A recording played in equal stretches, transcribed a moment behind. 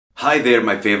Hi there,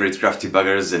 my favorite crafty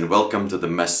buggers, and welcome to the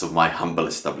mess of my humble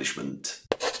establishment.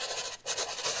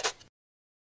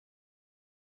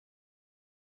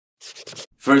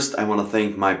 First, I want to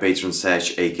thank my patron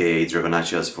Sash, aka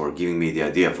Dragonahcas, for giving me the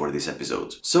idea for this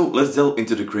episode. So, let's delve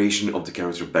into the creation of the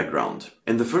character background.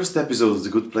 In the first episode of The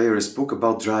Good Player, I spoke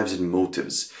about drives and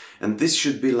motives, and this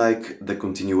should be like the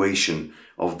continuation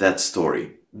of that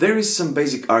story. There is some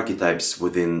basic archetypes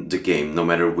within the game, no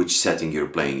matter which setting you're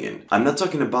playing in. I'm not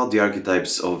talking about the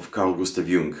archetypes of Carl Gustav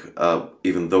Jung,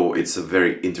 even though it's a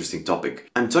very interesting topic.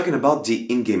 I'm talking about the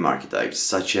in-game archetypes,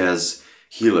 such as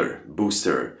healer,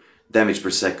 booster, damage per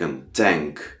second,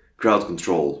 tank, crowd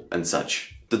control, and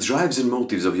such. The drives and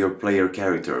motives of your player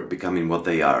character becoming what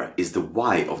they are is the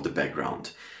why of the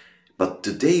background. But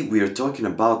today we are talking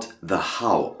about the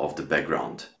how of the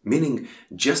background, meaning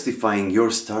justifying your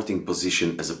starting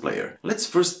position as a player. Let's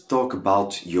first talk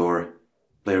about your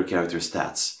player character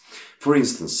stats. For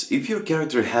instance, if your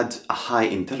character had a high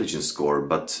intelligence score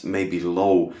but maybe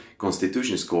low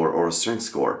constitution score or strength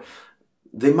score,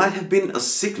 they might have been a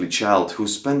sickly child who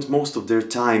spent most of their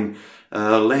time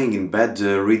laying in bed,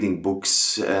 reading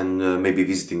books and maybe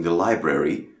visiting the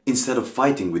library, instead of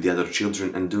fighting with the other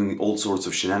children and doing all sorts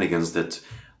of shenanigans that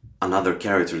another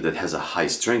character that has a high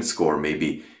strength score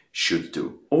maybe should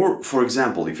do. Or, for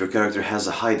example, if your character has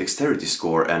a high dexterity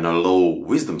score and a low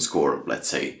wisdom score, let's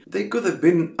say, they could have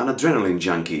been an adrenaline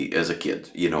junkie as a kid,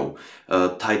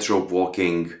 tightrope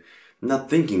walking,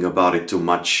 not thinking about it too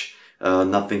much,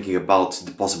 not thinking about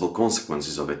the possible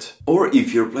consequences of it. Or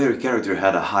if your player character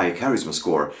had a high charisma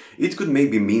score, it could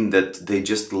maybe mean that they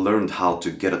just learned how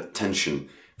to get attention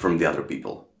from the other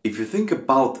people. If you think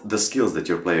about the skills that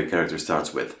your player character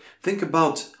starts with, think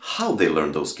about how they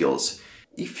learn those skills.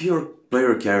 If your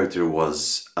player character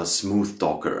was a smooth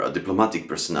talker, a diplomatic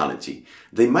personality,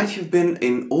 they might have been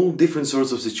in all different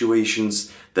sorts of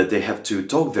situations that they have to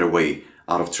talk their way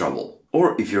out of trouble.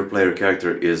 Or if your player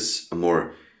character is a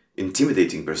more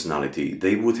intimidating personality,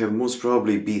 they would have most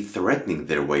probably be threatening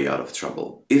their way out of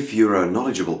trouble. If you're a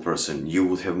knowledgeable person, you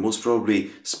would have most probably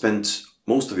spent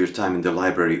most of your time in the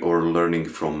library or learning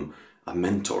from a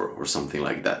mentor or something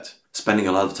like that. Spending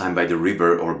a lot of time by the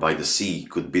river or by the sea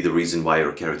could be the reason why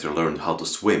your character learned how to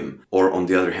swim. Or on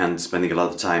the other hand, spending a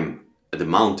lot of time at the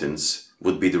mountains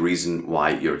would be the reason why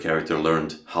your character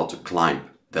learned how to climb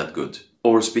that good.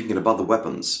 Or speaking about the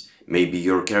weapons, maybe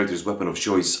your character's weapon of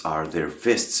choice are their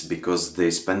fists because they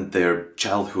spent their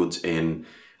childhood in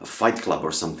a fight club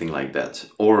or something like that.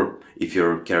 Or if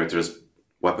your character's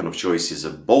weapon of choice is a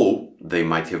bow, they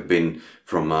might have been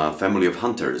from a family of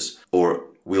hunters. Or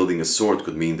wielding a sword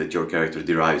could mean that your character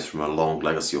derives from a long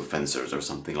legacy of fencers or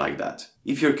something like that.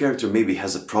 If your character maybe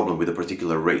has a problem with a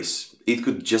particular race, it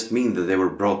could just mean that they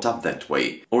were brought up that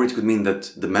way. Or it could mean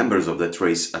that the members of that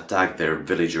race attacked their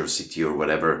village or city or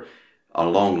whatever a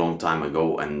long time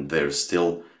ago and there's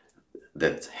still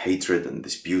that hatred and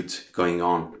dispute going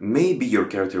on. Maybe your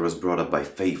character was brought up by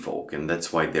fey folk and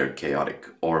that's why they're chaotic.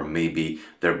 Or maybe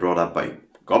they're brought up by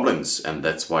goblins and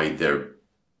that's why they're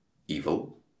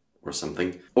evil or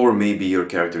something. Or maybe your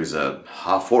character is a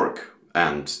half-orc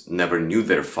and never knew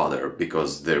their father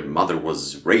because their mother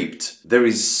was raped. There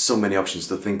is so many options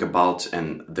to think about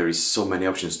and there is so many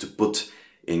options to put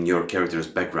in your character's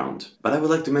background. But I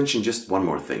would like to mention just one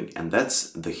more thing, and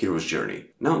that's the hero's journey.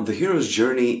 Now, the hero's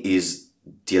journey is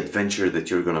the adventure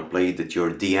that you're gonna play, that your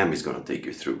DM is gonna take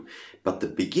you through. But the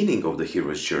beginning of the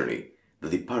hero's journey, the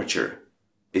departure,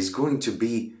 is going to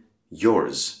be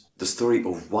yours. The story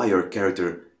of why your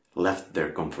character left their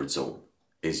comfort zone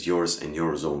is yours and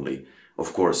yours only.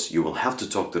 Of course, you will have to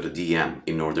talk to the DM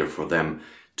in order for them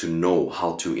to know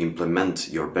how to implement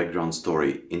your background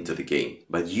story into the game.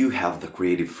 But you have the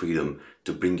creative freedom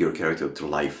to bring your character to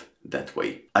life that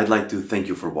way. I'd like to thank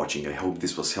you for watching. I hope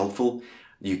this was helpful.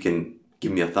 You can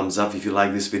give me a thumbs up if you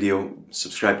like this video.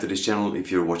 Subscribe to this channel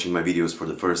if you're watching my videos for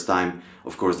the first time.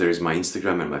 Of course, there is my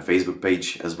Instagram and my Facebook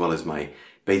page, as well as my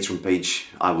Patreon page.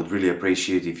 I would really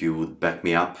appreciate if you would back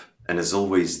me up. And as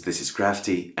always, this is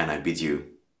Crafty, and I bid you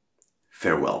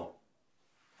farewell.